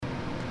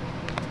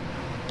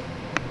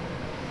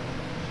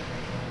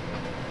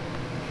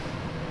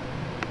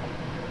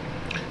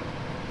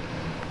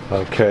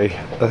Okay,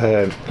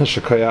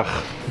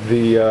 Shkoyach.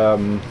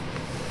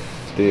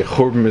 The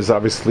Churban is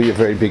obviously a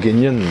very big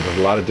inyan. There's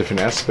a lot of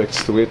different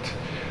aspects to it.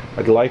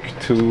 I'd like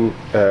to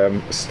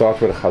start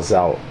with a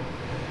Chazal.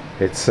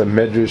 It's a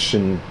Medrash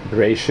in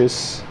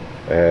Bereshis,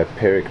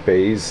 Perik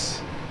Beis,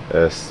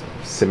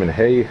 Siman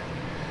Hey.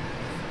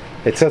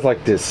 It says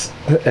like this.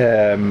 It's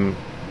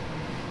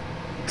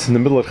in the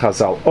middle of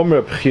Chazal.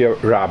 Omer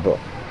B'chir Rabba.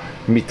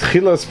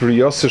 Mitchilas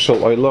B'riyoseh Shel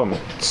Olam,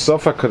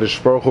 Sofa Kadosh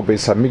Baruch Hu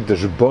Beis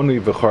Hamikdash Boni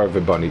V'char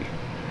V'Bani.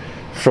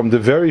 From the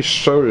very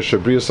shorish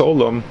of Brias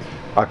Olam,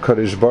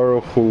 HaKadosh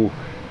Baruch Hu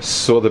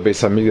saw the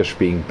Beis Hamikdash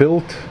being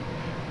built,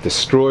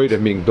 destroyed,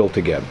 and being built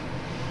again.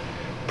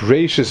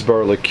 Breishis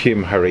Bar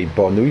Lekim Harei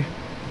Bonui,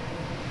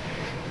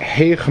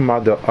 Heich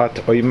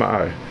Mada'at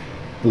Oimar,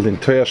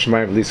 Lintoya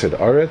Shemaim Lisad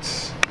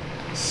Aretz.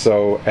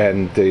 So,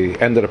 and the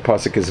end of the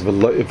pasuk is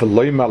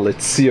V'loima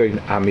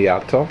Letzion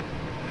Amiata.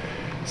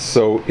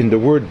 So in the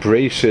word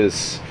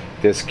Breishis,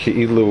 there's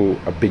Ki'ilu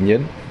a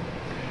binyan.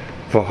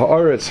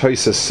 V'ha'aretz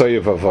hoises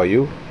soyev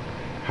avayu,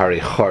 hari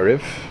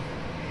chariv.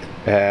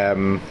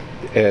 In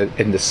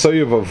the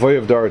soyev avayu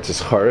of the aretz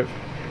is chariv.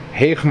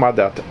 Heich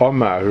madat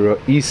omar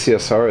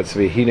ra'isias aretz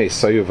v'hine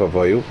soyev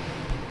avayu.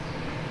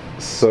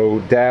 So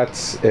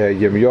that's,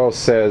 Yirmiyahu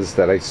says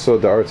that I saw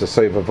the aretz of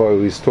soyev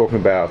avayu. He's talking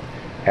about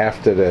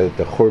after the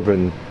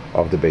churban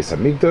of the Beis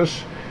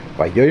Hamikdash.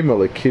 V'yoyim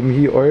alekim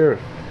hi oyer.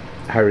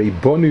 Hari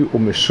bonu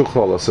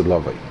umeshuchal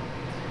asadlavai,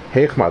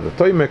 heich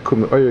madatoyme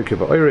kum oyer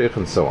kiva oyrich,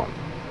 and so on.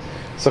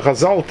 So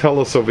Chazal tell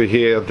us over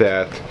here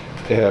that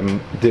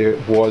there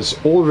was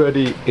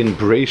already in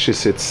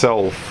Bereshis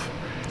itself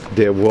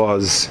there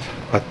was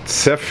a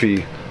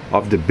tsefi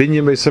of the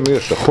binyan Beis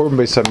Hamikdash, the churban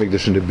Beis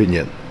Hamikdash, and the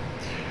binyan.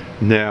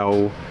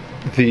 Now,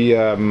 the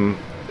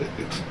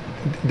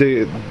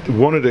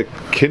one of the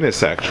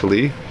kinnis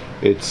actually,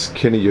 it's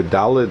kinni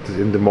Yudalid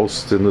in the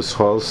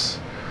nuschos.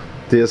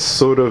 There's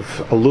sort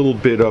of a little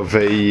bit of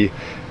a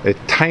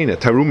taina,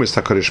 tarumis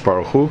HaKadosh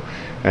Baruch Hu,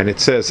 and it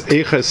says,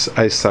 Eiches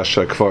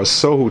Eisasha Kvar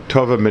Sohu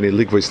Tova Meni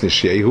Ligvos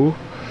Nishyehu.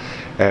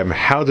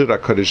 How did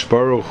HaKadosh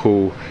Baruch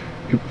Hu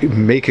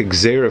make a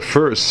gzera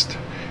first,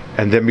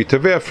 and then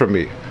mitaveh from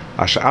me?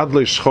 Ash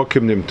Adlei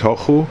Shchokim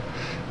Nimtochu,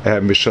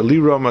 Mishali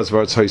Ramaz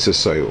Varz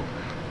Haisasayu.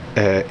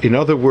 In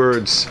other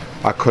words,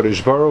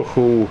 HaKadosh Baruch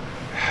Hu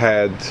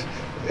had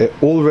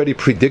already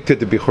predicted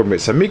the Bichur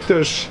Beis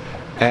Hamikdash,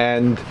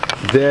 and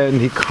then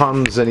he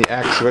comes and he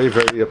acts very,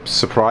 very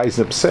surprised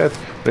and upset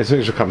when his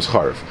Mikdash becomes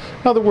Charav.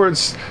 In other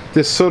words,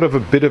 there's sort of a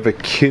bit of a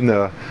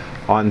kinna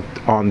on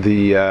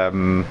the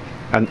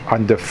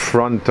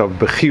front of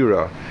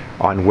Bechira,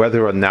 on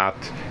whether or not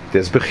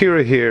there's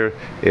Bechira here,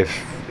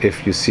 if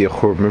you see a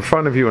Churban in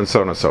front of you, and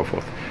so on and so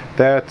forth.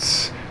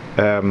 That's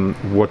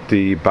what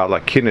the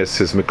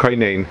Balakinis is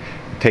Mekaynein,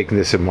 taking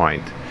this in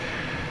mind.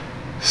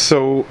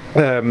 So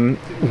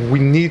we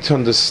need to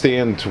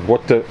understand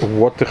what the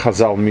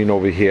Chazal mean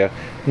over here,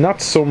 not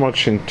so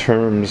much in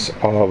terms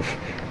of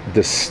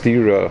the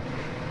stira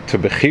to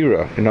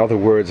Bechira. In other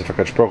words, if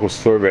HaKadosh Baruch Hu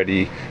saw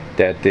already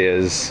that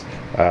there's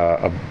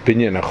a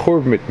binyan, a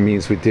churban, it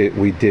means we did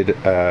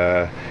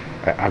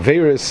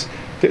Averis.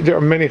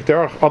 There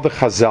are other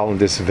Chazal in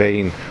this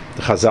vein.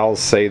 The Chazal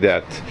say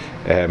that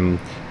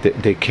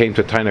they came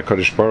to Taina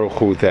HaKadosh Baruch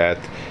Hu that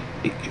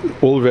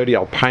already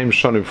Alpaim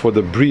Shanim for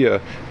the Bria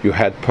you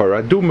had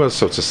Paraduma,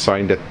 so it's a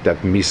sign that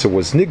Misa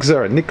was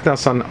Nigzar and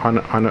Niknas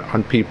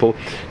on people.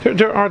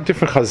 There are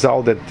different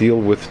Chazal that deal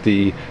with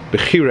the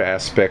Bechira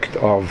aspect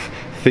of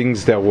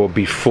things that were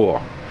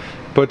before.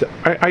 But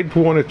I'd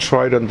want to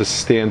try to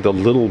understand a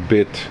little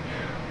bit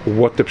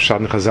what the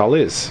Pshat Chazal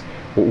is.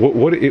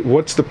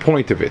 What's the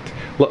point of it?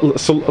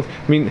 So, I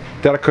mean,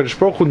 that HaKadosh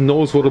Baruch Hu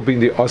knows what will be in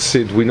the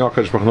Asid, we know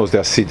HaKadosh Baruch Hu knows the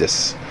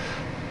Asidis.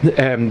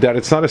 That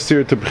it's not a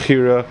stira to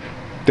Bechira,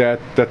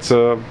 that's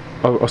a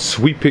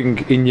sweeping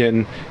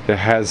inyan that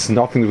has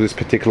nothing to do with this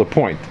particular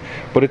point.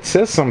 But it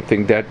says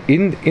something that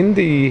in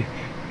the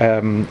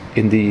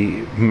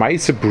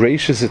Ma'aseh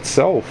Bereshis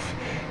itself,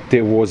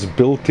 there was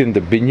built in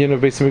the binyan of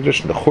Beis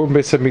Hamikdash, the churban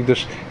Beis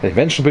Hamikdash, the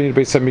eventual binyan of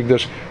Beis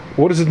Hamikdash.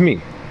 What does it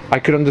mean? I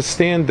could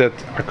understand that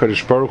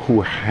HaKadosh Baruch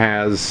Hu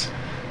has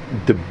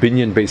the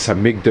binyan Beis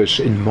Hamikdash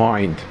in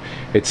mind.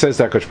 It says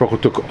that HaKadosh Baruch Hu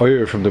took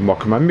oil from the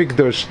Makom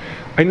HaMikdash.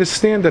 I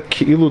understand that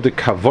Ki'ilu the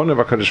Kavon of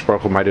HaKadosh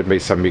Baruch Hu might have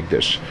made some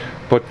Mikdash,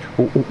 but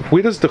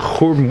where does the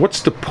churban?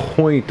 What's the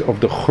point of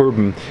the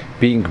churban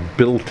being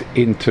built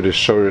into the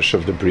shorish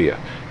of the Bria?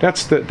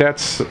 That's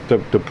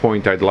the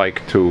point I'd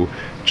like to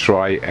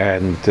try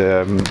and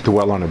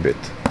dwell on a bit.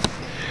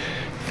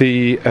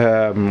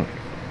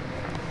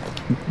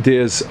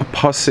 There's a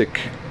pasuk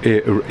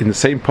in the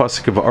same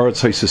pasuk of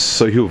Aretz Haisus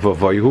Sohu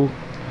Vavayu.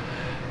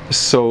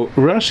 So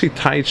Rashi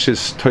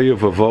teaches Tohu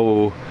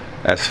Vavohu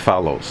as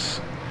follows.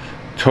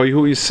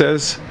 Tohu, he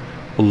says,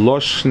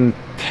 Loshen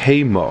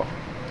Tema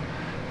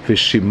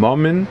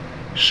Vishimamin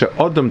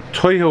She'odam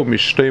Tohu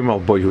Mishtem Al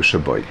Boyhu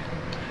Shaboy.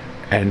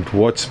 And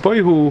what's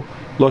Boyhu?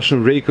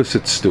 Loshen Reikus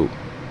Etzdu.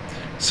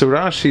 So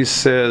Rashi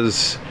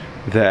says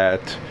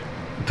that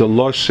the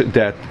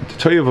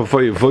Tohu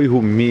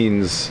Vavohu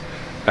means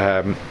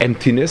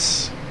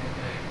emptiness,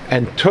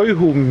 and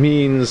tohu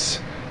means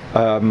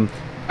an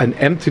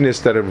emptiness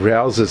that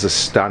arouses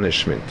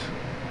astonishment.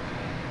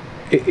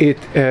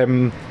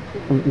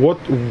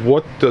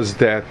 What does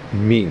that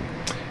mean?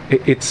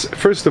 It's,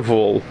 first of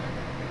all,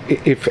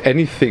 if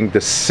anything,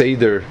 the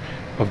seder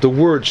of the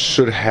words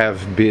should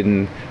have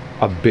been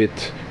a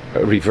bit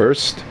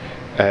reversed.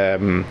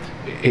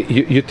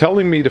 You're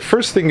telling me the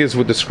first thing is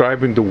we're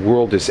describing the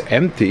world as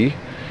empty,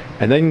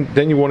 and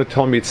then you want to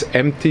tell me it's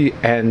empty,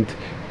 and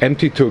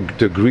empty to a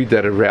degree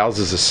that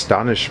arouses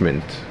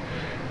astonishment.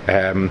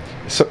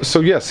 So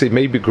yes, it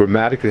may be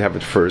grammatically have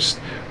it first,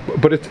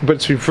 but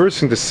it's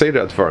reversing the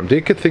Seder Advarim.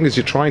 The other thing is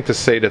you're trying to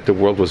say that the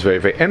world was very,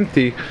 very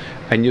empty,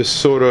 and you're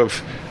sort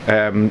of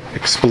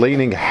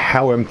explaining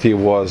how empty it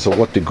was, or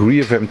what degree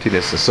of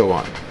emptiness, and so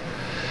on.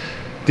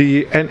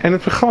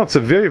 It's a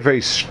very,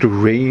 very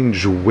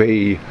strange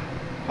way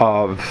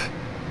of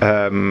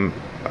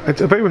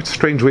it's a very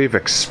strange way of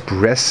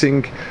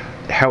expressing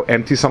how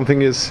empty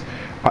something is.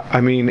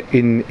 I mean,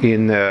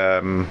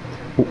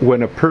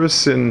 when a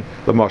person,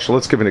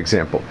 let's give an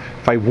example.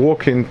 If I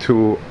walk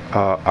into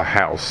a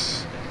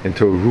house,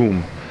 into a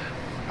room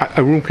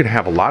can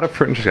have a lot of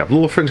furniture, have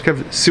little furniture, can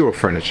have zero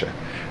furniture,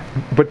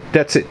 but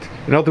that's it.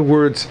 In other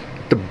words,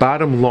 the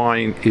bottom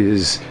line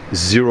is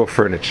zero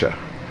furniture.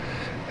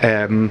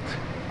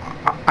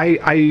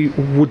 I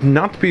would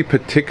not be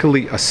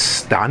particularly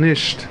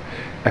astonished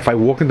if I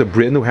walk into a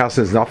brand new house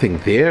and there's nothing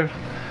there.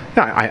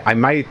 No, I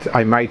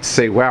might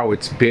say, wow,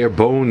 it's bare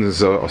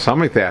bones, or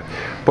something like that.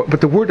 But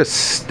the word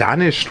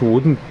astonished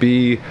wouldn't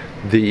be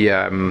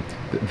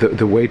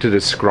the way to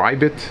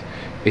describe it.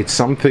 It's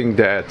something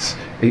that,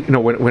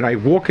 when I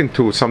walk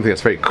into something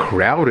that's very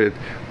crowded,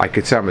 I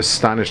could say I'm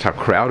astonished how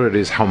crowded it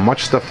is, how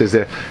much stuff is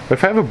there. But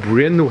if I have a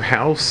brand new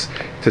house,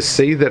 to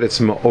say that it's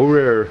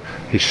ma'orer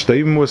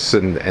hishleimus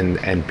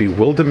and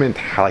bewilderment,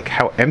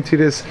 how empty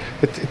it is,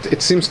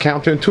 it seems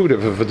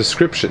counterintuitive of a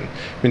description.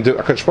 I mean, the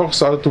HaKadosh Baruch Hu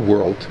started the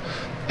world,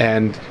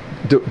 and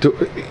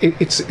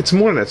it's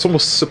more than that. It's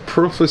almost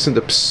superfluous in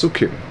the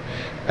psukim.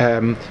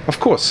 Of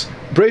course,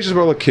 Bereishis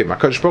bara Elokim,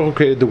 HaKadosh Baruch Hu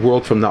created the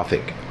world from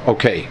nothing.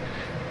 Okay.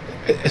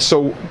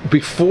 So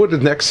before the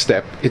next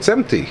step, it's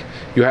empty.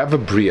 You have a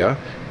bria,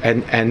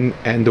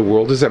 and the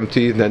world is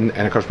empty, and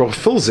HaKadosh Baruch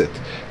Hu fills it.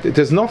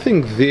 There's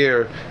nothing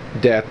there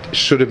that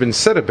should have been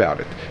said about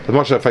it.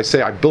 If I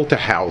say I built a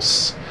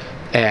house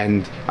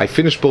and I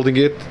finished building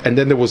it, and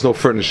then there was no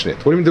furniture in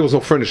it. What do you mean there was no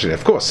furniture in it?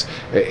 Of course,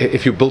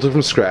 if you built it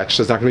from scratch,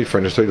 there's not going to be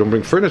furniture, so you don't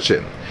bring furniture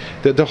in.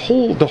 The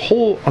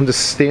whole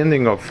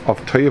understanding of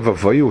Toyev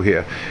Avoyu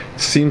here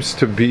seems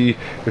to be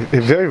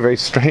very, very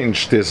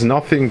strange. There's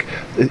nothing.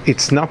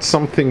 It's not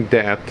something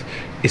that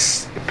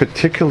is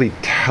particularly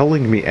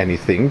telling me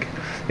anything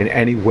in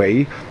any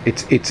way.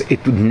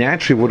 It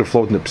naturally would have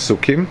flowed in the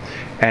psukim,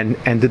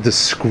 and the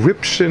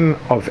description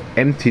of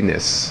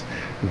emptiness,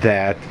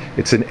 that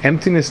it's an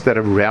emptiness that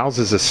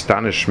arouses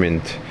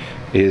astonishment,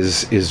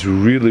 is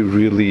really,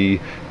 really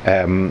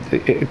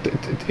it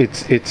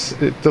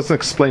doesn't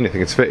explain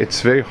anything.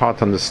 It's very hard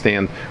to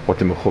understand what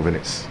the mechuven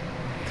is.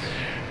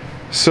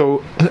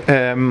 So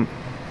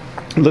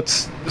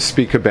let's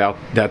speak about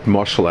that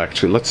mashal.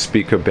 Actually, let's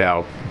speak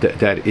about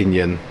that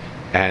inyan,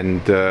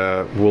 and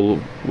we'll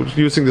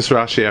using this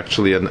Rashi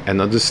actually and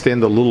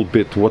understand a little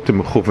bit what the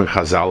mechuven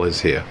Chazal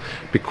is here,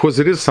 because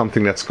it is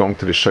something that's going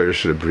to the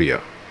Shayrish of the Bria.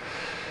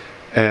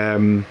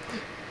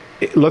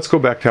 Let's go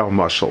back to our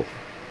mashal.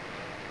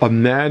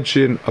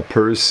 Imagine a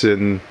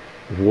person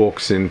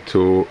walks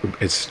into,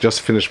 it's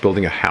just finished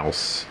building a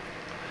house,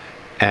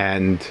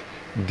 and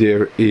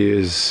there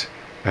is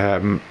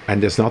and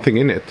there's nothing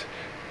in it.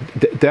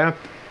 That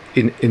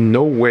in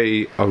no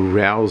way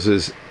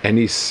arouses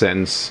any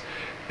sense.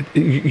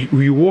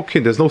 You walk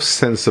in, there's no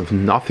sense of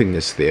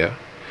nothingness there,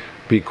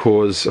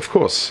 because of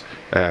course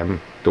there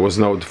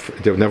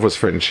never was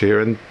furniture here,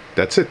 and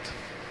that's it.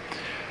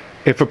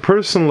 If a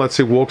person, let's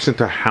say, walks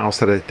into a house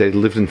that they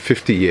lived in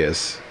 50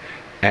 years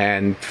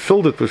and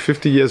filled it with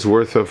 50 years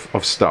worth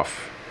of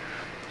stuff,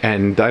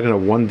 and I don't know,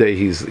 one day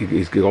he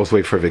goes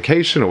away for a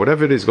vacation or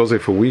whatever it is, goes away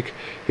for a week,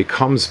 he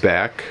comes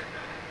back,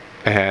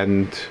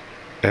 and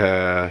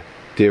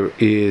there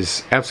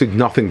is absolutely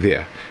nothing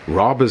there.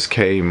 Robbers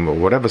came or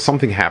whatever,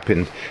 something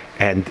happened,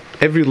 and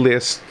every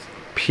last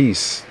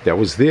piece that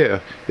was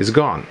there is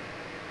gone.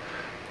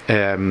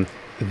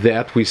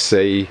 That we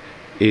say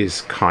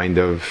is kind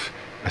of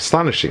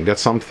astonishing.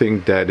 That's something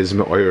that is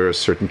me'oyer a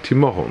certain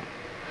timohon.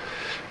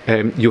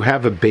 You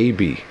have a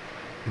baby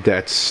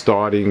that's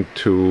starting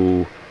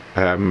to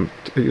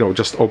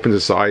just open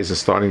his eyes and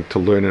starting to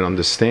learn and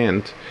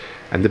understand,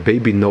 and the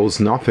baby knows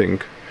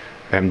nothing,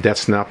 and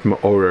that's not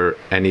me'orer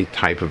any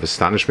type of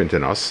astonishment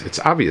in us. It's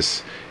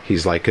obvious.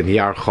 He's like a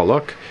niyar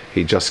chalak.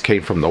 He just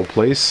came from no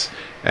place,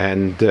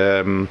 and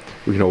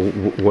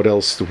what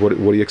else? What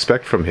do you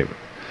expect from him?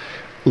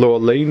 Lo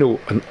aleinu,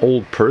 an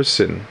old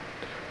person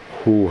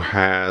who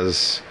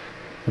has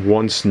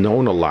once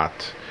known a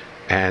lot,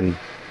 and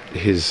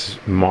his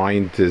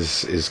mind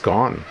is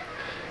gone,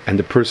 and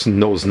the person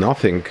knows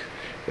nothing.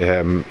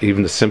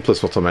 even the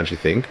simplest Watzelmenschlich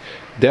thing,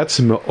 that's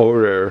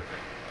me'orer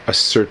a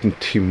certain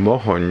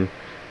timohon.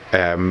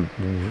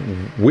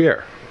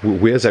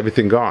 Where's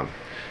everything gone?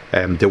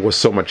 There was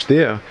so much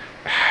there.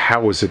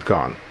 How is it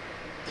gone?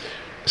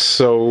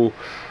 So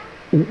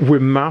we're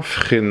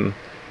mafchin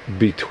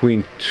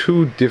between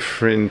two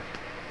different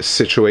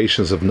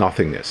situations of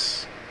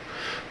nothingness.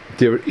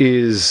 There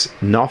is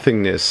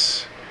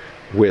nothingness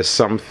where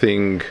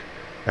something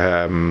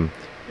had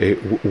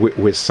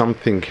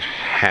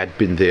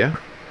been there,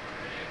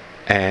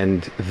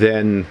 and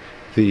then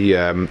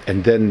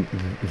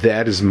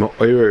that is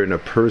ma'or in a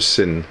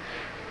person.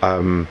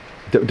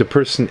 The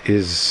person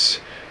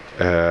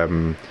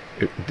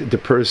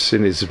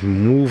is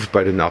moved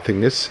by the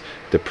nothingness.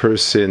 The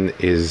person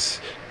is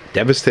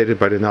devastated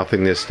by the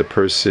nothingness. The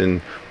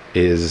person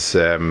is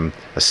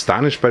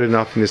astonished by the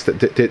nothingness.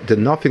 The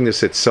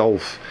nothingness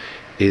itself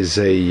is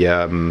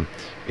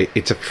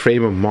it's a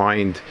frame of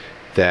mind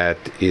that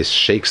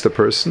shakes the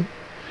person.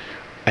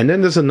 And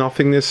then there's a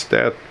nothingness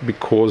that,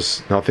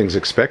 because nothing's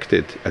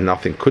expected and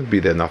nothing could be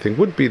there, nothing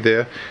would be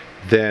there,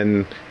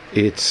 then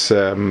it's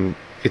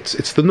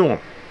the norm.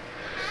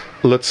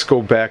 Let's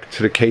go back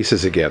to the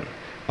cases again.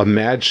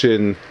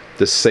 Imagine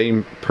the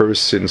same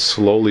person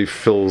slowly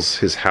fills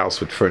his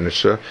house with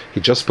furniture. He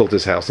just built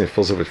his house and he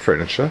fills it with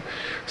furniture.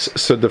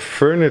 So the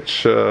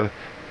furniture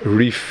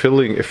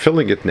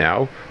filling it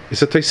now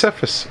is a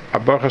Tosefes.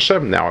 Baruch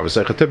Hashem, now I was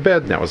zeichet to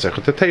bed, now I was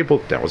zeichet to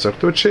table, now I was zeichet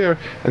to a chair,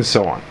 and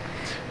so on.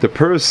 The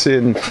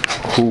person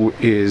who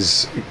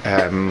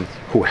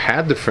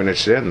had the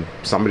furniture and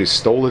somebody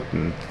stole it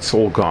and it's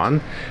all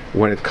gone,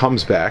 when it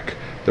comes back,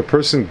 the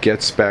person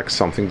gets back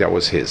something that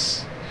was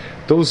his.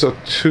 Those are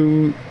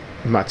two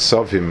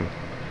matzavim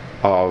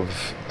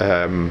of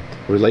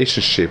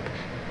relationship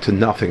to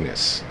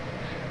nothingness.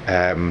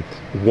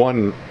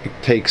 One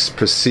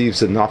perceives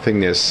the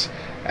nothingness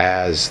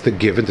as the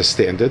given, the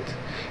standard,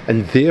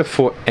 and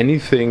therefore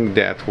anything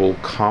that will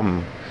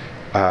come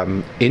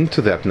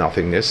into that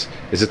nothingness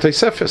is a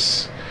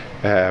Tosefes.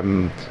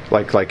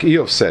 Like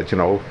Eov said,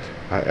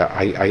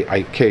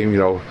 I came,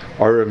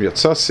 Aram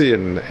Yotzasi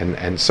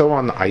and so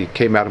on. I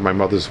came out of my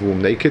mother's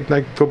womb naked, and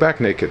I go back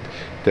naked.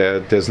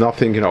 There's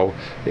nothing,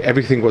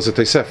 everything was a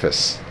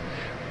Tosefes.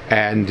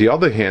 And the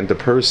other hand, the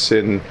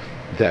person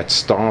that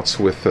starts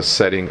with the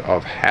setting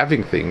of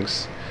having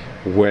things,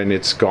 when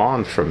it's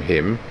gone from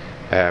him,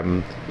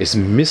 is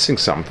missing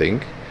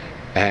something,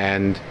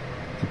 and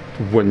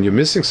when you're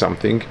missing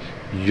something,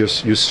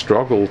 you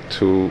struggle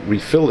to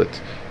refill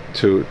it,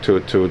 to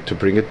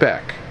bring it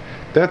back.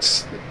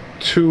 That's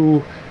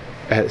two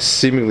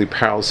seemingly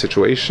parallel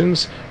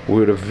situations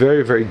with a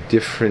very, very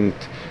different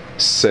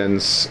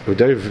sense, a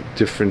very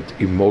different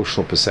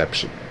emotional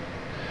perception.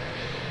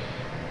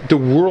 The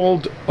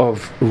world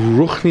of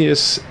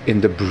Ruchnius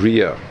in the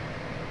Bria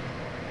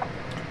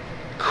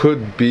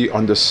could be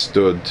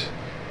understood,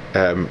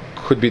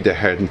 could be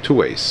heard in two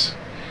ways.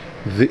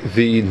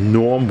 The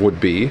norm would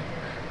be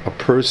a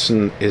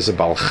person is a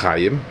Baal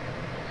Chayim.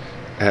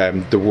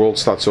 The world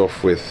starts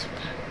off with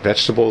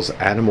vegetables,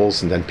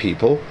 animals, and then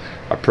people.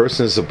 A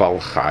person is a Baal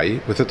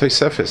Chai with a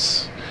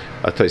Tosefes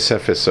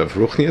of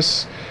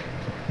Ruchnius,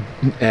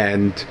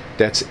 and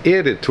that's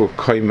added to a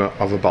koima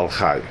of a Baal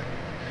Chai.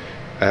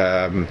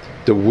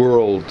 The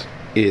world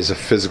is a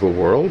physical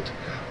world.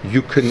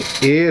 You can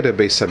add a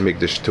Beis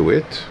HaMikdash to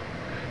it,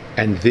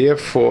 and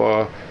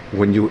therefore,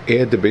 when you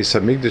add the Beis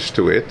HaMikdash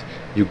to it,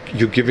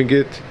 you're giving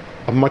it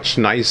a much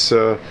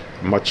nicer,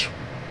 much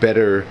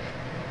better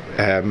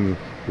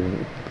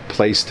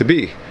place to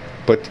be.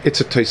 But it's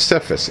a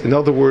Tosefes. In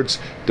other words,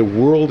 the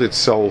world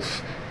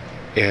itself,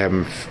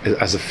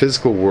 as a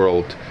physical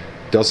world,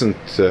 doesn't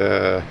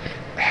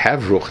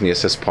have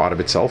Ruchnius as part of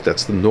itself.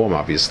 That's the norm,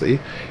 obviously.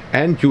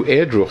 And you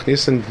add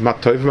Ruchnius, and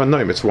Matov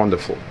Manoim, it's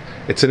wonderful.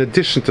 It's an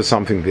addition to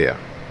something there.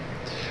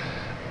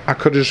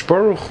 HaKadosh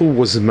Baruch Hu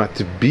was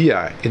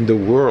matbia in the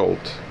world,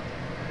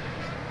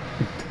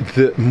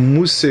 the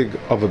musig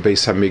of a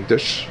Beis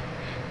HaMikdash.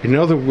 In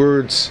other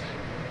words,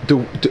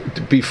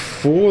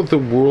 before the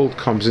world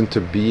comes into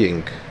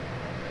being,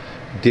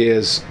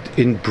 there's,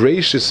 in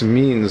Bereshis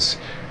means,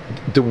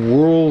 the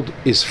world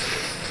is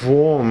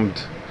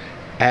formed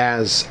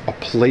as a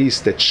place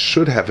that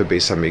should have a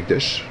Beis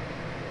HaMikdash.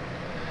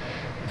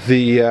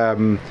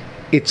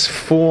 It's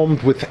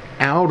formed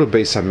without a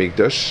Beis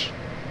HaMikdash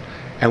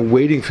and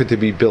waiting for it to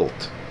be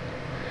built.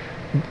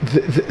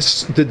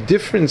 The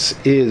difference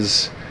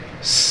is,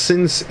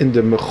 since in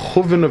the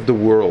mechuven of the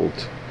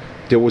world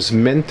there was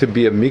meant to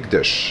be a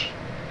Mikdash,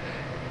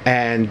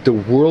 and the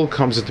world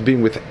comes into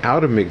being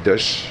without a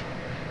Mikdash,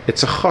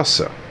 it's a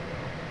chasa.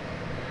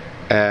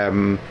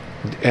 And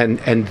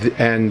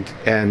when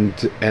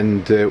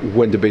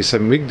the Beis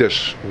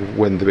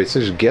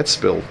HaMikdash gets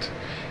built,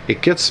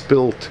 it gets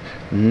built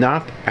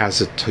not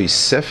as a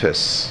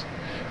Tosefes,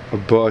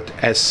 but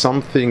as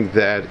something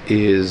that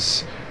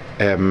is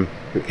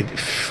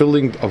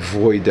filling a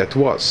void that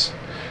was.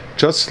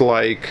 Just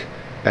like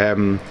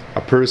a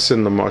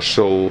person, the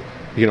marshal,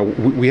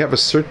 we have a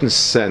certain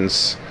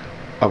sense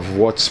of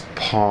what's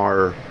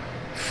par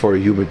for a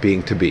human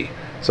being to be.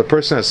 So a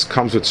person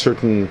comes with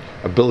certain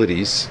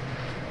abilities.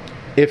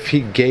 If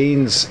he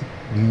gains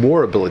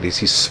more abilities,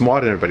 he's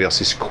smarter than everybody else,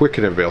 he's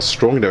quicker than everybody else,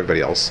 stronger than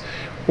everybody else,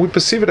 we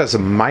perceive it as a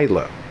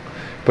maila.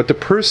 But the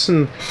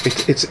person,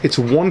 it's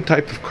one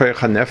type of koyach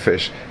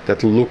hanefesh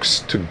that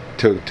looks to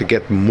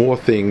get more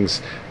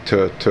things,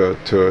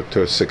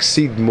 to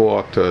succeed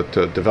more, to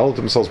develop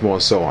themselves more,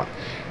 and so on.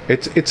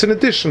 It's an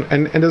addition,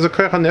 and there's a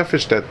koyach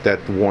hanefesh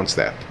that wants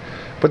that.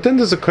 But then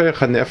there's a koyach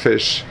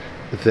hanefesh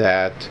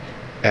that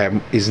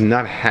is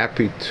not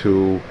happy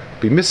to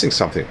be missing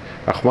something.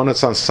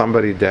 Achmanatzan,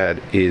 somebody that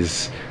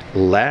is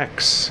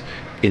lacks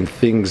in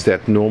things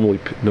that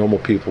normal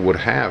people would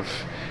have,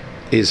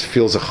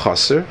 feels a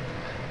chaser,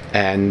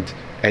 and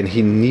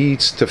he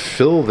needs to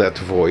fill that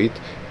void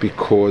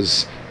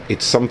because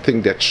it's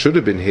something that should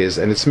have been his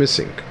and it's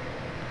missing.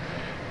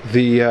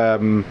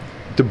 The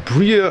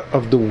bria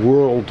of the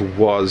world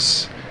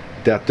was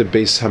that the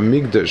Beis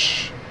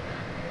Hamikdash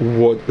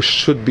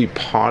should be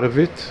part of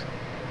it,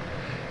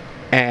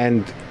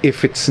 and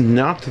if it's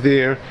not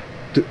there,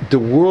 the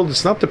world,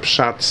 it's not the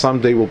pshat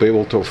someday we'll be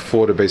able to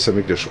afford a Beis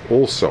Hamikdash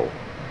also.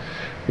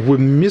 We're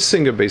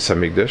missing a Beis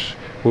Hamikdash,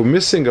 we're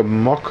missing a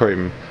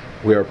makom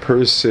where a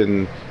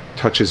person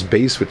touches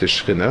base with the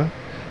Shekhinah,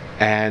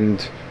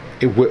 and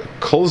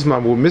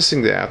Kolzman, we're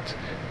missing that.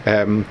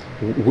 The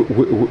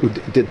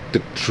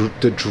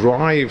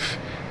drive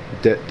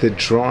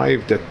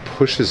that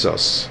pushes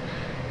us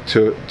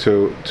to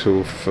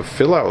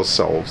fulfill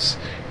ourselves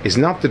is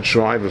not the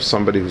drive of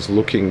somebody who's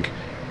looking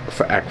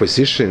for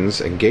acquisitions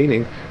and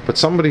gaining, but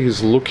somebody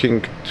who's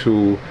looking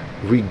to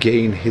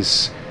regain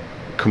his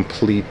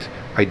complete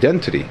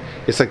identity.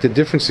 It's like the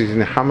difference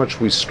between how much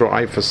we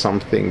strive for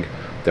something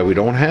that we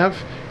don't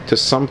have to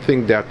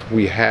something that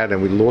we had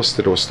and we lost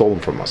it or stolen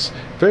from us.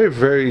 Very,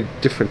 very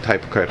different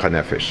type of koyach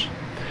hanefesh.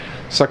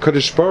 So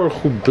HaKadosh Baruch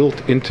Hu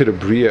built into the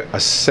Bria a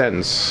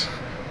sense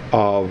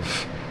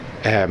of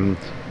the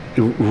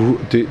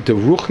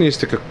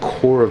ruchnistic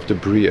core of the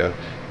Bria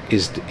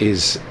is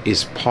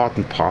part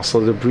and parcel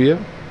of the Bria.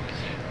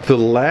 The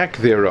lack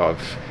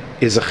thereof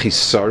is a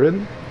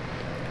chisaron,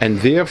 and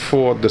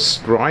therefore the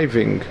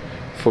striving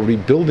for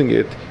rebuilding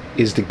it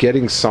is the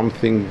getting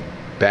something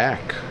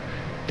back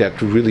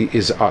that really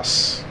is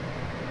us.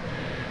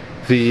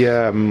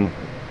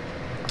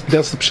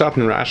 That's the pshat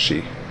in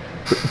Rashi.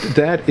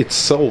 That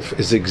itself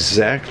is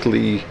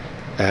exactly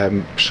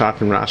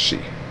pshat in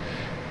Rashi.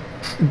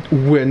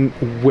 When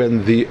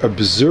the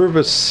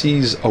observer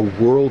sees a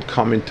world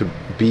come into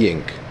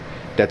being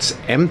that's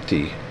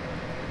empty,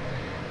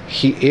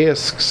 he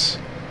asks,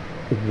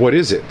 what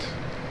is it?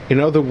 In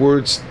other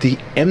words, the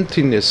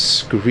emptiness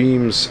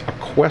screams a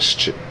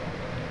question.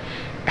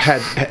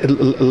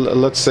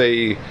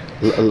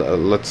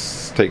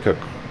 Let's take a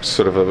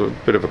sort of a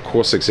bit of a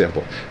coarse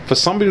example. For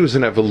somebody who's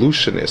an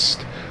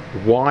evolutionist,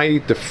 why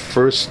the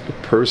first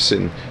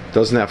person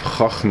doesn't have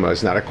chachma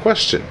is not a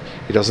question.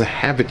 He doesn't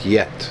have it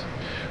yet.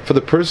 For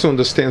the person who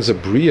understands a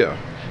bria,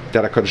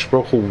 that HaKadosh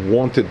Baruch Hu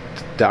wanted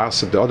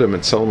das of the Adam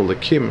and Tzelem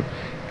Elokim,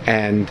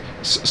 and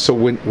so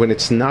when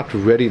it's not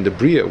ready in the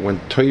bria, when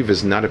toiv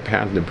is not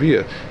apparent in the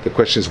bria, the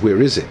question is,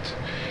 where is it?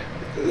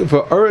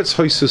 V'aretz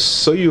hoisus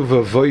soyu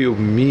v'avoyu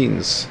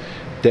means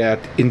that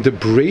in the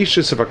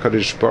bracious of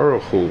HaKadosh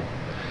Baruch Hu,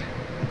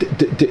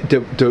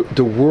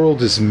 the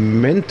world is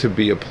meant to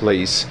be a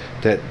place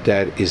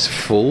that is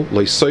full,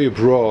 like soyu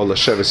bro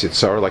l'sheves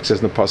yitzar, like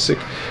says in the pasuk.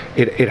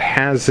 It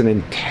has an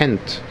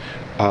intent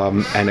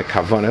and a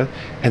kavanah,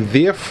 and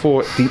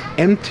therefore the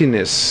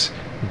emptiness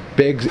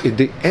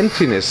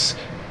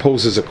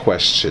poses a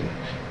question,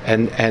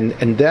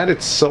 and that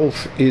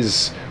itself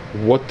is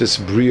what this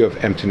bria of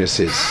emptiness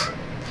is.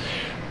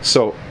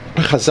 So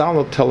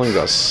Chazal are telling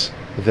us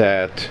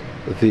that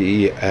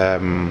the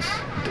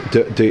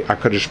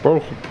HaKadosh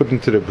Baruch Hu put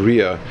into the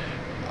bria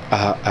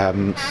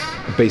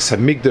Beis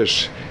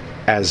Hamikdash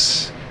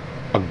as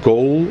a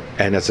goal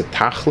and as a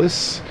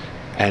tachlis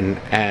and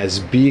as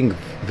being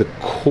the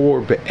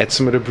core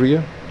be'etzem of the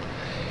bria.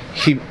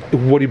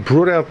 What he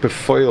brought out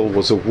before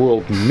was a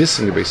world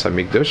missing the Beis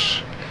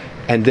Hamikdash,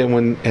 and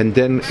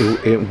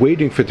then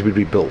waiting for it to be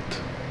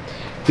rebuilt.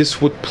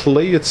 This would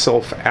play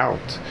itself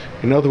out.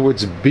 In other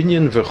words,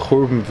 binyan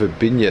v'churban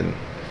v'binyan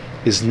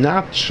is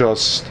not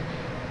just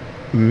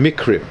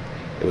mikrim.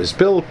 It was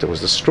built, it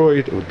was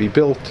destroyed, it would be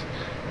built.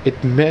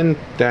 It meant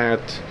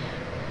that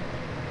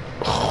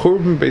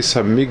churban Beis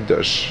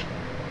Hamikdash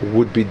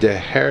would be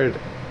dehered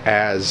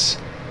as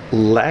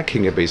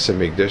lacking a Beis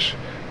Hamikdash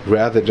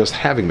rather than just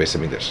having Beis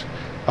Hamikdash.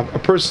 A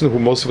person who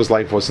most of his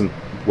life wasn't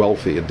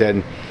wealthy, and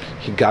then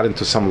he got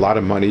into some lot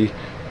of money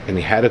and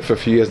he had it for a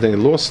few years, then he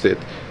lost it.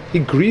 He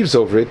grieves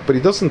over it, but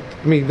he doesn't.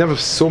 He never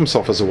saw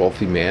himself as a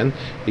wealthy man.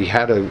 He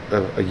had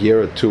a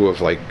year or two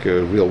of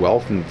real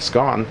wealth, and it's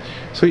gone.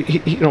 So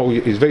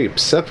he's very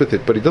upset with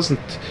it, but he doesn't.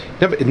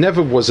 It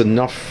never was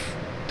enough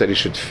that he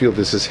should feel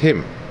this is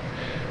him.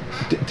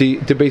 The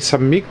Beis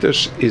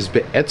Hamikdash is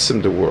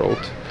be'etzem the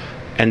world,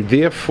 and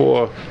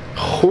therefore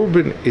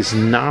Churban is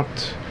not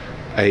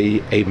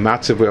a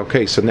matzav where,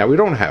 okay, so now we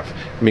don't have.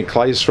 I mean,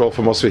 Klal Yisrael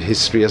for most of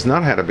history has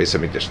not had a Beis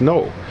Hamikdash.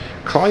 No,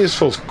 Klal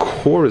Yisrael's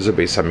core is a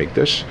Beis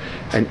Hamikdash,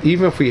 and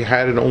even if we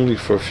had it only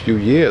for a few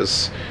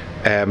years,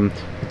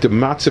 the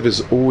matzav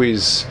is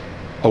always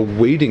a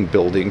waiting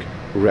building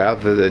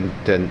rather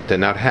than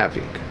not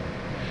having.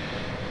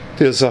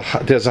 There's a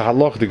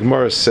halach. The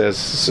Gemara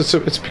says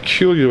it's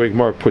peculiar the way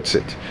Gemara puts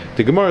it.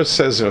 The Gemara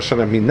says,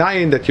 "Shana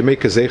minayin that you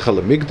make a zeichel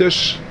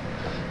Hamikdash."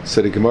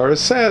 So the Gemara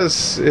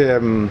says,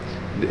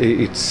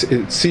 it's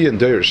see and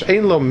derish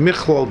ein lo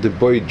michlal de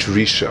boy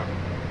drisha.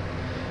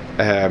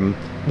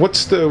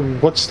 What's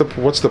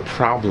the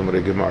problem with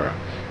the Gemara?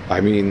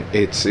 I mean,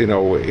 it's you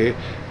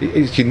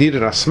need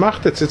an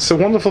asmacht. It's a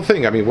wonderful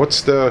thing. I mean,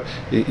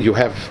 you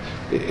have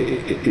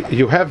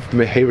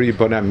meheri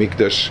bana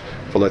mikdash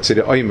for, let's say,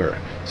 the oimer.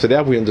 So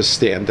that we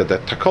understand that the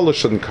takala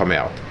shouldn't come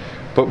out.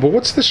 But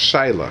what's the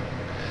shaila?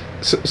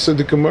 So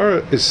the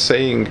Gemara is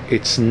saying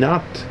it's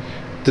not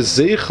the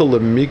zeichel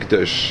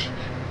mikdash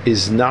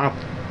is not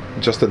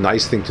just a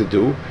nice thing to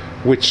do,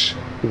 which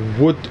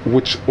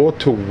ought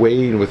to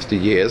wane with the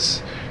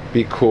years,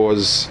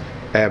 because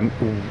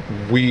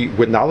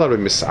we're not allowed to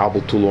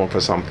misabel too long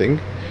for something.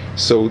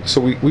 So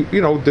we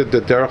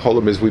the derech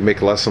olam is we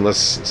make less and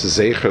less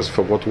zeichers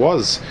for what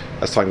was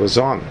as time goes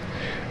on.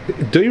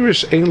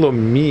 Deirish Einlo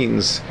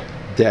means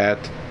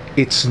that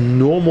its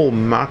normal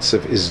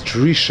matzav is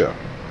drisha.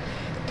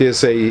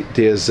 There's a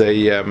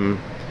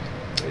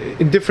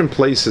in different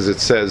places it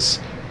says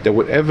that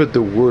whenever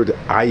the word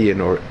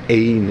ayin or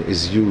ein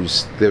is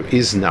used, there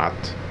is not.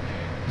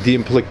 The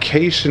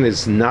implication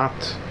is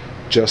not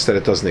just that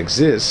it doesn't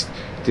exist.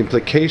 The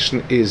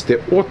implication is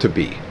there ought to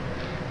be.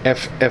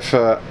 If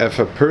a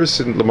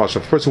person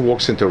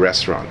walks into a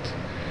restaurant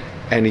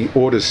and he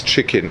orders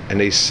chicken and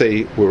they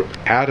say we're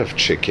out of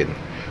chicken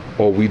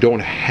or we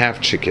don't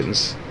have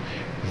chickens,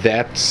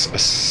 that's a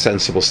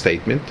sensible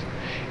statement.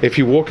 If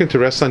you walk into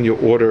a restaurant and you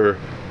order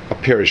a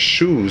pair of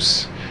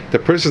shoes, the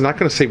person's not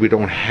going to say we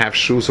don't have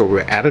shoes or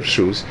we're out of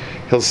shoes.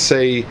 He'll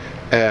say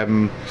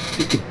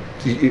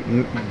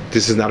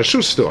this is not a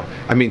shoe store.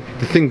 I mean,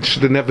 the thing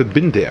should have never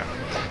been there.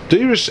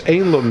 Deirish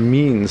Einlo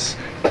means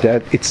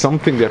that it's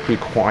something that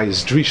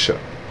requires drisha.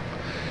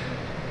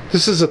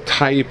 This is a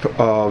type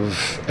of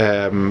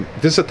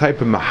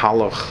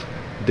mahalach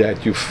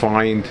that you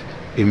find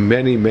in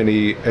many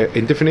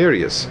in different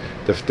areas.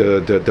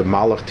 The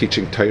malach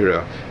teaching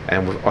Torah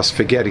and us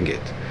forgetting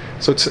it.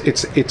 So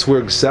it's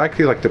we're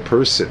exactly like the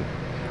person.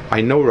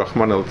 I know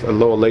Rahman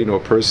lo aleinu, a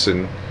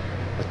person, a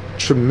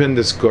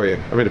tremendous goyin.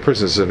 I mean, the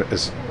person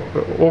is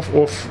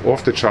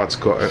off the charts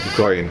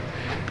goyin,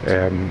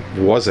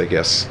 was, I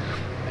guess,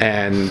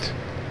 and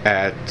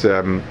at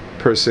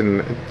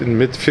person in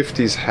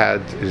mid-50s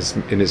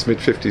in his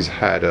mid-50s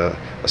had a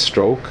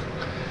stroke.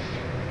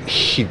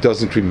 He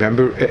doesn't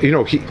remember,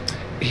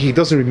 he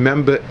doesn't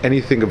remember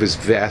anything of his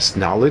vast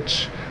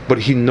knowledge, but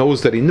he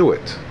knows that he knew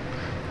it.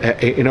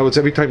 It's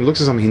every time he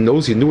looks at something, he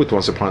knows he knew it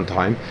once upon a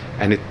time,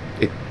 and it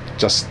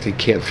just he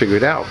can't figure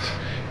it out.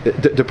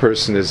 The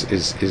person is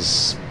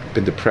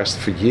been depressed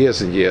for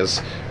years and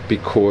years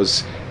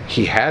because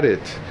he had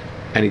it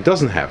and he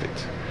doesn't have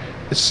it.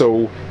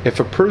 So if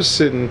a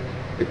person,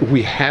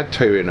 we had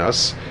Torah in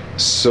us,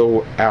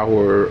 so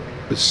our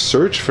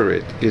search for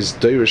it is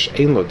Deirish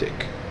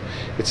Einlodik.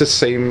 It's the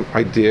same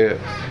idea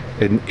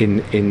in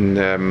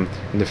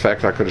the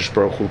fact that HaKadosh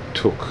Baruch Hu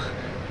took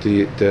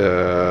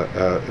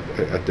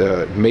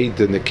made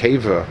the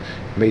Nekeva,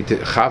 made the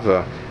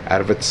Chava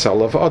out of a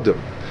cell of Adam.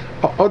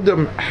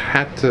 Adam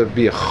had to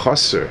be a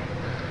chaser,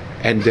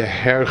 and the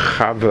Her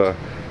Chava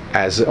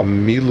as a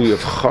milui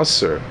of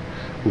chaser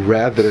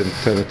rather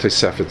than a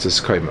Tosefet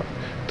Zeskayma.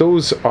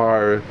 Those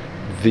are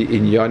the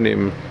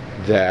inyanim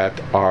that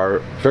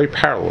are very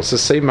parallel. It's the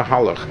same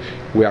mahalach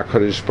where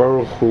HaKadosh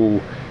Baruch Hu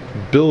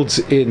builds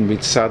in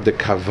mitzad the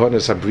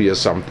kavanas abriya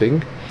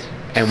something,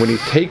 and when he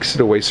takes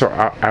it away, so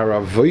our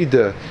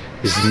avodah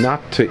is not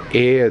to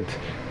add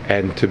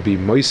and to be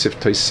moisif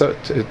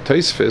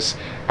toisfis.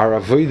 Our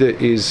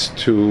avodah is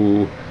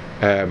to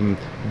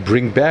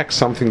bring back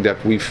something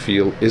that we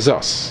feel is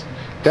us.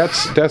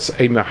 That's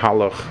a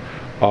mahalach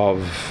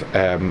of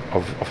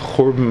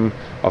churban,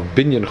 of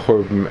binyan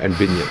churban and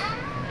binyan.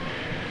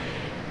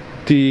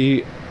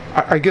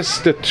 I guess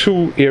the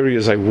two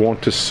areas I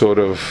want to sort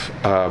of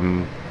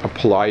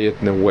apply it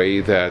in a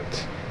way that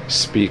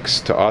speaks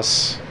to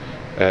us,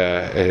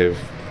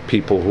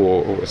 people who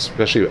are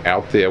especially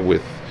out there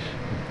with,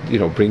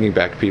 bringing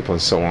back people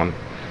and so on.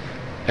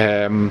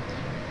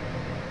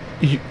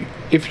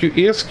 If you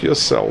ask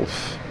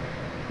yourself,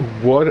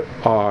 what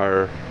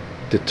are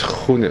the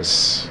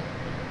tchunas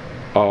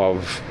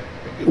of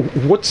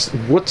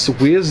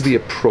where's the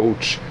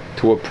approach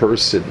to a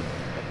person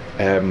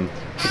when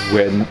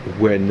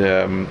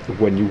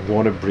you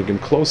want to bring him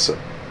closer?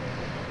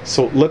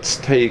 So let's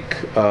take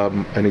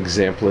an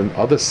example in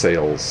other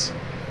sales.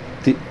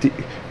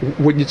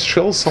 When you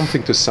sell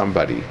something to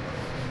somebody,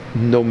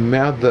 no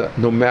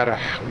matter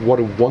what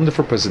a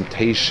wonderful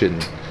presentation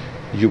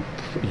you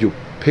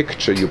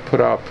picture, you put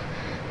up,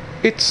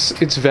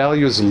 its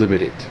value is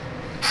limited.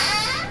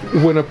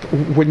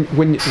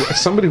 when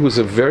somebody who's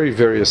a very,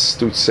 very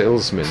astute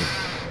salesman,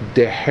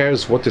 they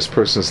hears what this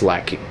person is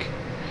lacking.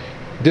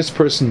 This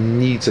person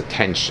needs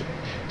attention.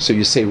 So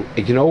you say,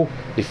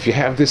 if you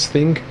have this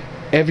thing,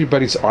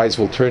 everybody's eyes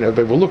will turn,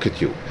 everybody will look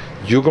at you.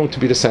 You're going to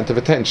be the center of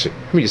attention.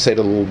 I mean, you say it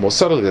a little more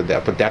subtly than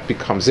that, but that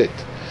becomes it.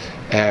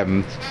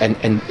 And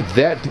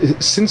that,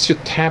 since you're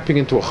tapping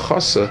into a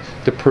chasa,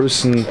 the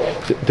person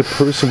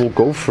will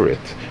go for it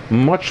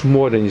much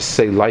more than you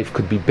say life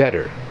could be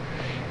better.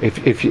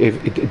 If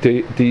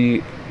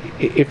you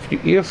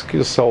ask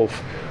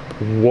yourself,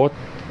 what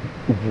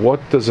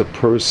does a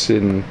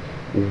person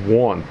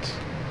want?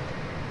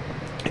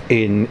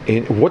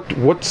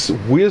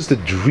 Where's the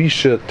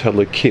drisha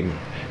telekim?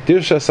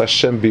 Dirshas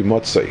Hashem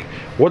b'motzai.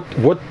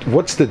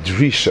 What's the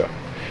drisha?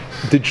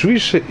 The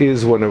drisha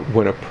is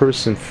when a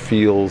person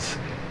feels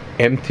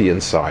empty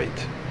inside,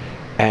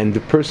 and the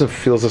person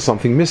feels there's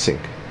something missing.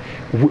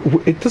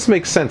 It doesn't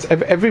make sense.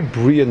 Every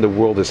bria in the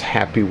world is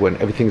happy when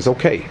everything's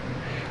okay.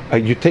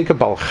 You take a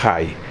Baal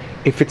Chai,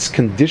 if its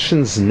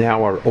conditions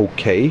now are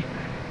okay,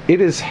 it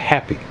is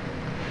happy.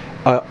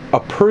 A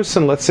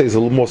person, let's say, is a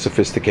little more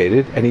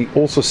sophisticated, and he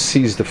also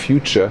sees the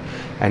future,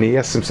 and he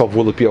asks himself,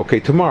 will it be okay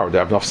tomorrow? Do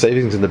I have enough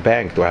savings in the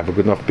bank? Do I have a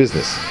good enough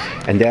business?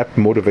 And that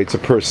motivates a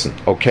person.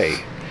 Okay.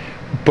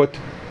 But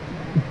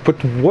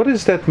what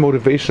is that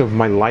motivation of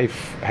my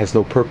life has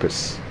no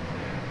purpose?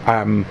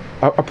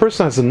 A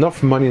person has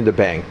enough money in the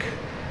bank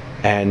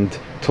and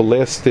to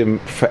last him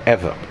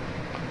forever.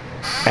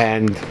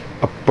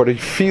 But he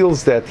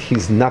feels that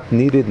he's not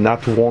needed,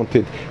 not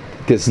wanted.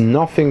 There's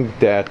no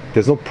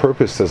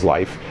purpose to his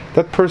life.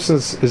 That person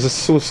is a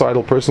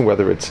suicidal person,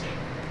 whether it's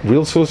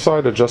real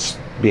suicide or just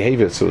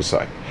behavior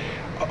suicide.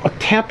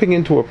 Tapping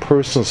into a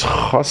person's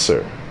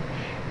chaser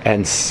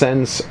and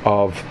sense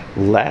of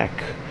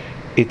lack,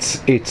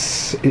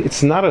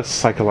 it's not a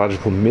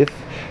psychological myth.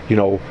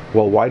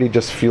 Why do you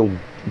just feel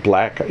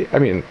black? I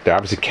mean, there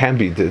obviously can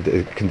be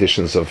the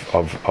conditions of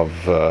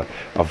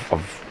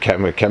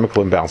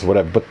chemical imbalance or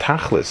whatever, but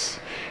tachlis,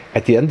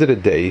 at the end of the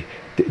day,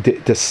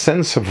 the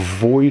sense of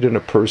void in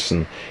a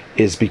person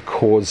is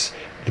because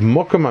the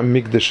Mokum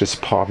HaMikdash is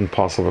part and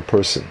parcel of a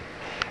person,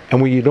 and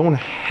when you don't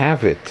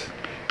have it,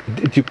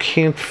 you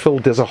can't fill.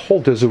 There's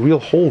a real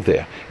hole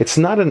there. It's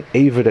not an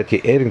aver that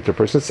you're adding to a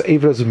person. It's an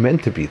aver that's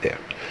meant to be there.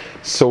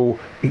 So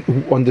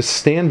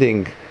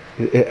understanding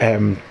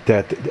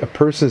that a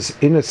person is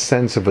in a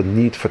sense of a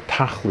need for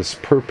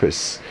tachlis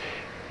purpose,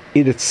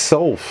 it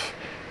itself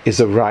is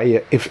a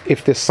raya.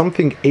 If there's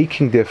something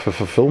aching there for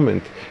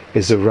fulfillment,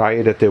 is a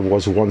raya that there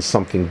was once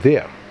something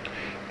there.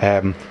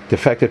 The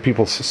fact that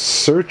people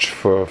search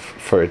for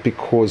it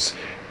because,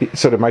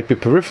 so there might be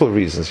peripheral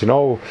reasons,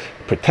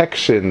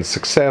 protection,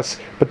 success,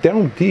 but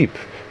down deep,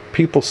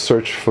 people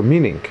search for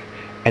meaning.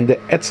 And the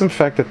etzem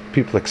fact that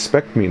people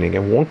expect meaning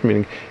and want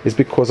meaning is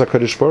because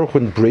HaKadosh Baruch Hu,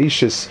 when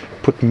Breishis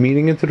put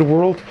meaning into the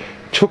world,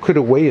 took it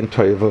away in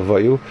Tohu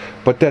Vayu,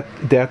 but that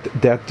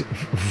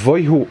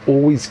Vayu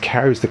always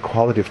carries the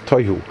quality of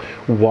Tohu.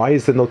 Why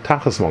is there no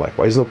Tachas Malek?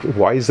 Why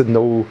is there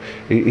no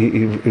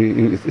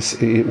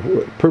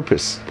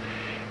purpose?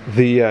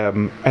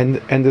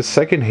 And the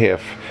second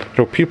half,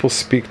 people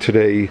speak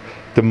today,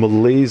 the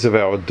malaise of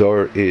our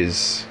dor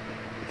is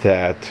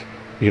that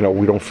we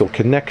don't feel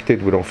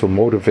connected, we don't feel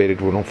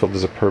motivated, we don't feel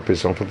there's a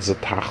purpose, we don't feel there's a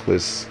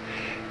tachlis.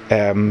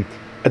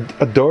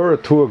 A dor or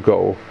two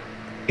ago,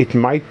 it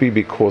might be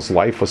because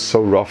life was so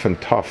rough and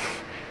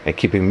tough, and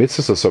keeping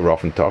mitzvahs was so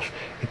rough and tough,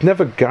 it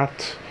never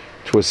got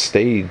to a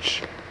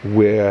stage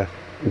where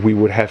we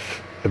would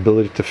have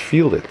ability to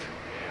feel it.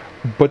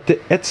 But the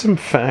etzem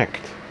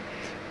fact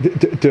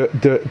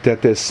that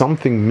there's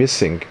something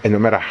missing, and no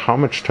matter how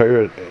much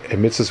Torah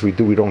and mitzvahs we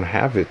do, we don't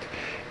have it,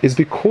 is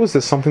because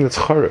there's something that's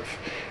charev.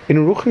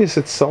 In Ruchnis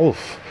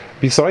itself,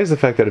 besides the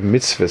fact that in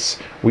mitzvahs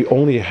we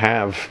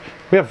have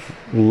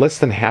less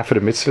than half of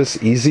the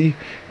mitzvahs easy,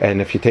 and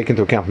if you take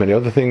into account many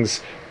other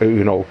things,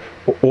 all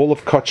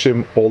of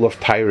Kachim, all of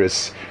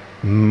Tyrus,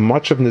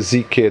 much of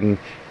Nezikin,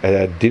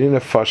 Dinin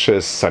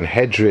Nefashis,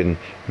 Sanhedrin,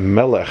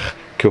 Melech,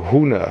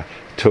 Kahuna,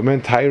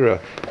 Tumen Tyra,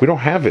 we don't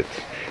have it.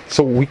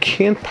 So we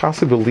can't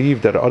possibly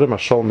believe that Adam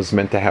HaShalom is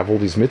meant to have all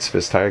these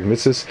mitzvahs, Taryag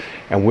mitzvahs,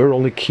 and we're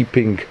only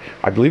keeping,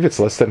 I believe it's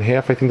less than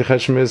half, I think the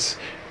Cheshem is,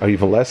 or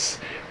even less.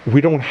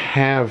 We don't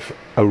have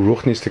a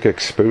ruchnistic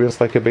experience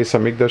like a Beis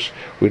HaMikdash.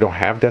 We don't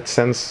have that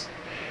sense.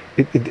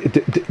 Maybe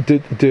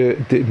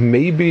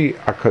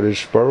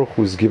HaKadosh Baruch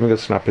Hu is giving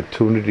us an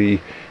opportunity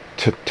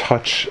to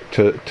touch,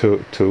 to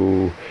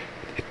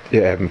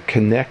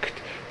connect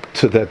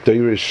to that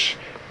Deirish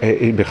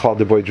in Bechal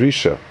de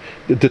Boydrisha.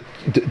 The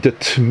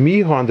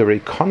Tmiha on the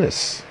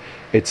Reikonis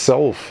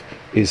itself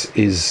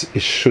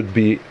should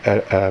be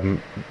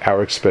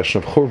our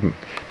expression of Churban.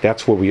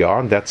 That's where we are,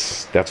 and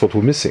that's what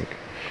we're missing.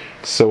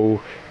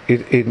 So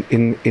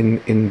in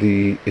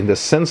the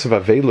sense of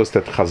Avelus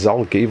that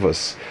Chazal gave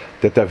us,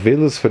 that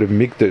Avelus for the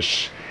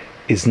Mikdash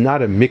is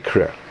not a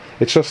mikra.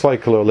 It's just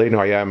like Leolenu,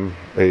 I am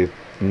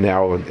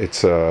now.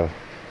 It's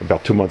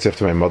about 2 months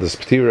after my mother's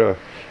Ptira,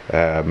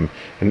 and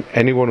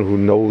anyone who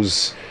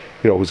knows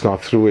who's gone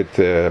through it.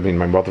 I mean,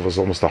 my mother was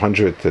almost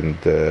 100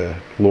 and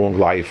long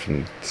life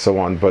and so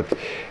on. But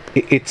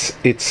it's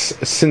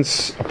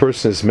since a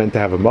person is meant to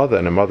have a mother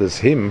and a mother's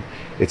him,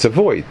 it's a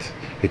void.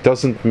 It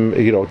doesn't,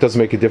 it doesn't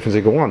make a difference.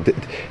 They go on.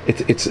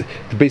 It's the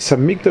Beis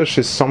Hamikdash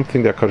is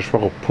something that Kadosh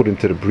Baruch Hu put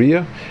into the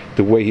Bria,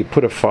 the way He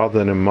put a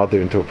father and a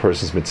mother into a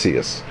person's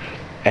Metzias.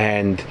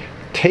 And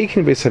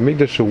taking Beis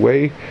Hamikdash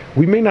away,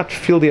 we may not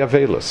feel the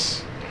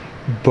Avelis,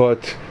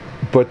 but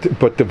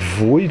the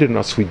void in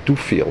us we do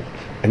feel,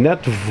 and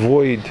that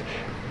void,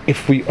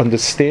 if we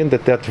understand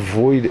that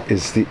void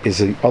is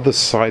the other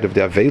side of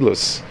the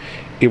Avelis,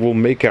 it will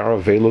make our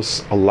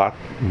Avelis a lot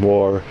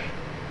more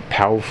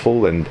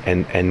powerful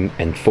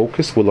and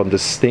focused. We'll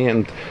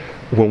understand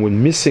when we're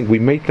missing. We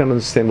may not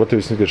understand what the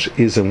Beis Hamikdash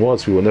is and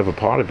was. We were never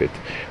part of it,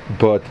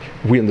 but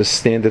we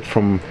understand it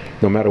from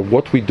no matter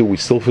what we do, we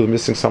still feel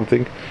missing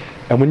something.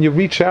 And when you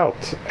reach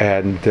out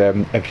and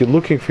if you're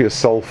looking for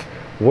yourself,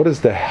 what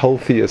is the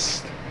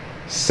healthiest,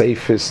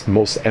 safest,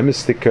 most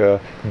emistic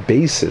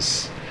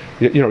basis?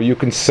 You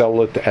can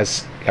sell it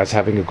as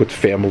having a good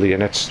family,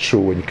 and that's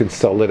true. And you can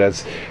sell it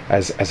as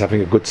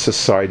having a good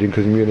society and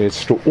community.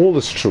 It's true. All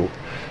is true.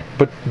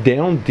 But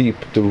down deep,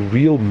 the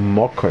real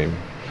makom,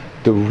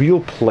 the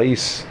real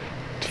place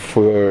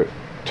for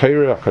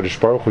Torah, HaKadosh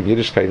Baruch Hu,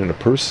 Yiddishkeit in a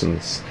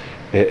person's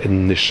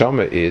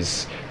neshama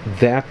is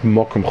that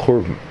makom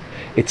churban.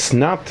 It's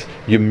not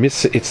you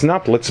miss it. It's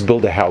not let's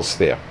build a house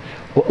there.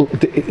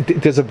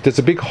 There's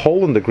a big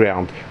hole in the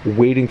ground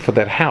waiting for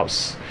that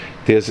house.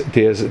 There's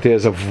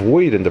a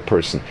void in the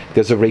person.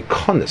 There's a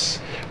reikonis.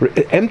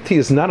 Empty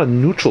is not a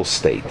neutral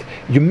state.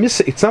 You miss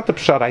it. It's not the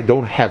pshat I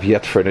don't have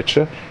yet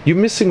furniture. You're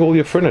missing all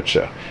your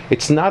furniture.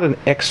 It's not an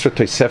extra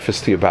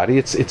tosefes to your body.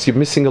 It's you're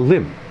missing a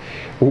limb.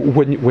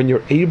 When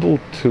you're able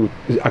to,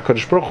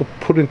 HaKadosh Baruch Hu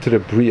put into the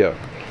bria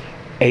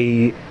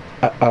a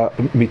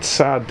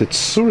mitzad the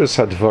tzuras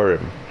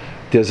hadvarim.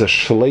 There's a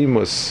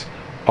shleimus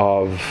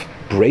of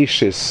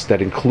Breishis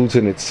that includes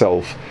in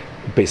itself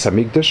Beis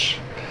Hamikdash.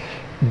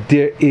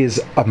 There is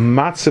a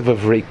matzav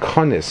of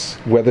reikonis,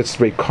 whether it's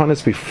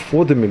reikonis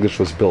before the Mikdash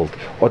was built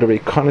or the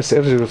reikonis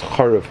after it was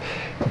charav,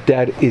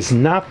 that is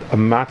not a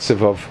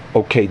matzav of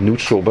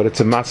neutral, but it's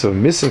a matzav of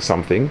missing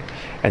something.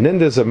 And then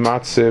there's a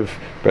matzav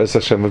Be'ez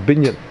Hashem of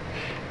binyan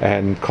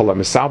and kol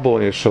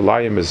hamisabel and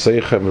Yerushalayim is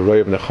zeichem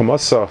royav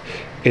nechamasa.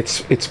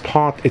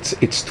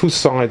 It's two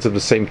sides of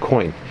the same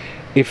coin.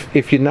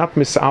 If you're not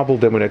misabel,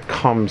 then when it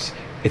comes,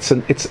 it's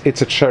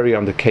a cherry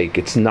on the cake.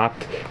 It's not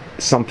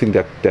something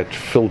that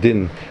filled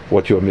in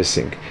what you're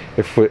missing.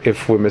 If we're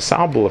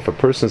misabel, if a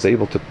person is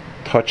able to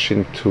touch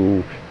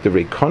into the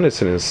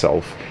reikonis in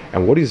himself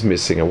and what he's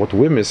missing and what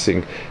we're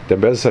missing, then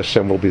Be'ez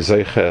Hashem will be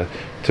zeicha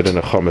to the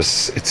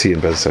nechamas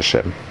etzion Be'ez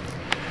Hashem.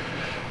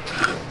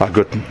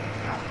 Good.